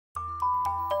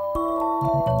At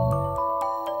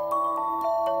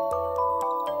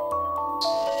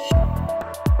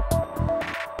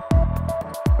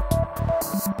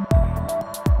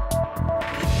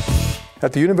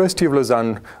the University of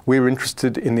Lausanne, we are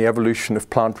interested in the evolution of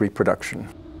plant reproduction.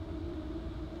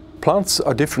 Plants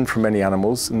are different from many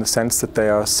animals in the sense that they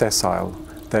are sessile.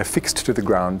 They're fixed to the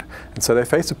ground, and so they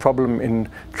face a problem in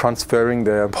transferring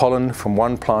their pollen from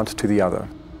one plant to the other.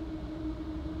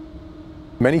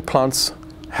 Many plants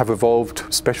have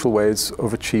evolved special ways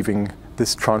of achieving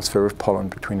this transfer of pollen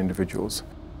between individuals.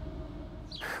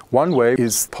 One way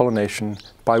is pollination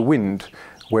by wind,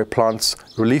 where plants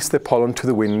release their pollen to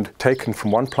the wind, taken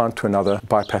from one plant to another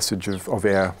by passage of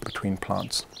air between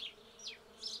plants.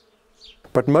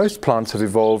 But most plants have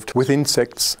evolved with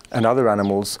insects and other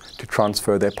animals to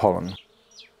transfer their pollen.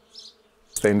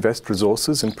 They invest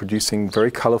resources in producing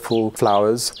very colourful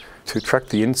flowers to attract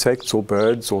the insects or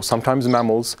birds or sometimes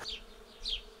mammals.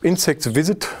 Insects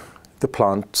visit the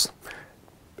plants,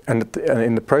 and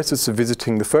in the process of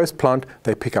visiting the first plant,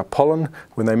 they pick up pollen.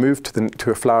 When they move to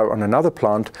a flower on another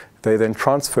plant, they then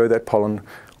transfer that pollen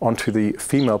onto the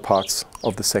female parts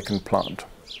of the second plant.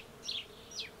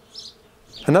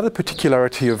 Another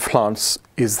particularity of plants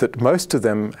is that most of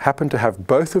them happen to have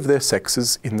both of their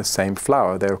sexes in the same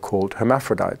flower. They are called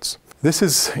hermaphrodites. This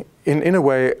is, in a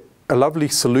way, a lovely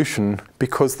solution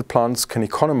because the plants can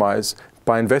economize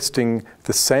by investing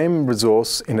the same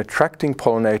resource in attracting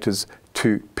pollinators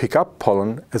to pick up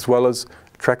pollen, as well as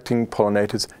attracting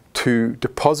pollinators to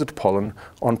deposit pollen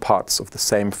on parts of the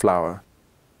same flower.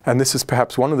 And this is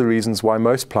perhaps one of the reasons why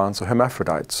most plants are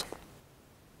hermaphrodites.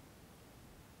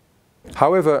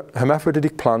 However,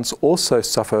 hermaphroditic plants also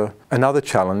suffer another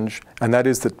challenge, and that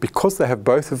is that because they have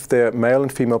both of their male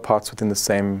and female parts within the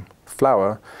same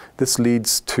flower, this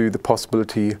leads to the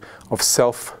possibility of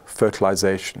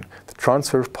self-fertilization, the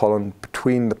transfer of pollen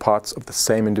between the parts of the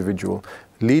same individual,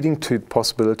 leading to the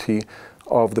possibility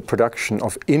of the production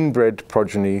of inbred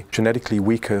progeny genetically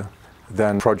weaker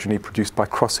than progeny produced by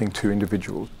crossing two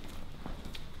individuals.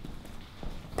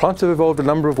 Plants have evolved a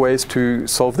number of ways to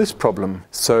solve this problem.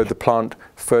 So the plant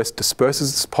first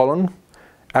disperses its pollen,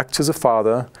 acts as a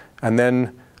father, and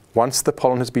then once the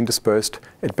pollen has been dispersed,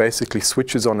 it basically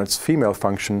switches on its female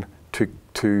function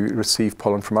to receive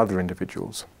pollen from other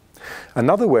individuals.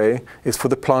 Another way is for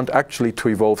the plant actually to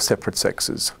evolve separate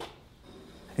sexes.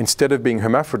 Instead of being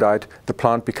hermaphrodite, the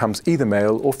plant becomes either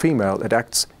male or female. It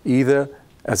acts either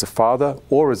as a father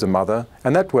or as a mother,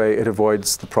 and that way it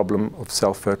avoids the problem of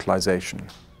self-fertilization.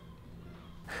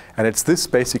 And it's this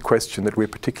basic question that we're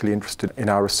particularly interested in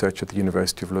our research at the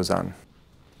University of Lausanne.